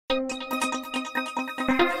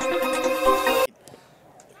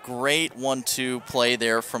Great 1-2 play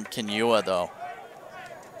there from Kenua, though.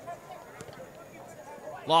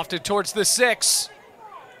 Lofted towards the 6.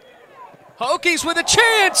 Hokies with a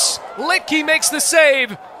chance! Litke makes the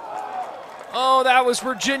save. Oh, that was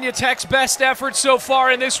Virginia Tech's best effort so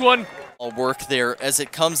far in this one. All work there as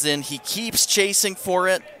it comes in. He keeps chasing for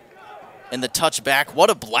it. And the touchback, what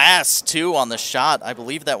a blast, too, on the shot. I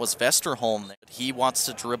believe that was Vesterholm. He wants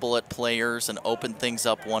to dribble at players and open things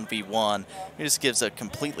up 1v1. It just gives a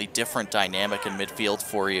completely different dynamic in midfield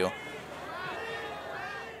for you.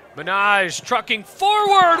 Minaj trucking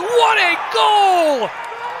forward. What a goal!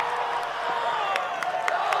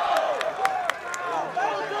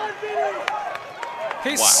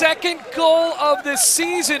 His second goal of the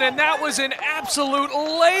season, and that was an absolute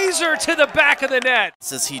laser to the back of the net.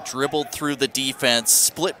 As he dribbled through the defense,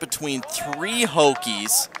 split between 3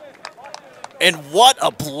 Hokies, and what a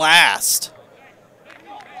blast.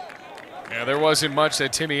 Yeah, there wasn't much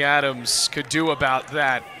that Timmy Adams could do about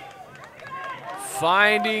that.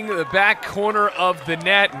 Finding the back corner of the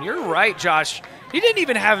net, and you're right, Josh. He didn't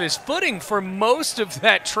even have his footing for most of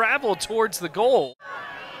that travel towards the goal.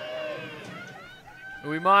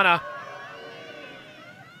 Uimana.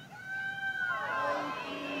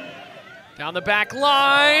 Down the back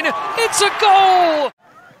line. It's a goal!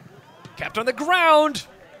 Kept on the ground.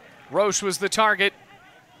 Roche was the target.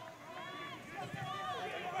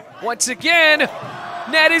 Once again,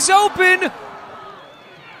 net is open.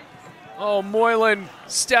 Oh, Moylan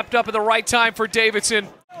stepped up at the right time for Davidson.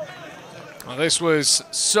 Oh, this was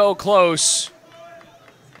so close.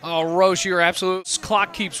 Oh, Roche, your absolute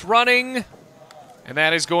clock keeps running. And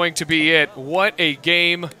that is going to be it. What a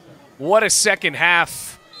game. What a second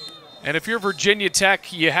half. And if you're Virginia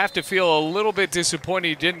Tech, you have to feel a little bit disappointed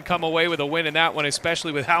you didn't come away with a win in that one,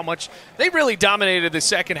 especially with how much they really dominated the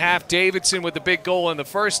second half. Davidson with the big goal in the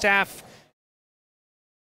first half.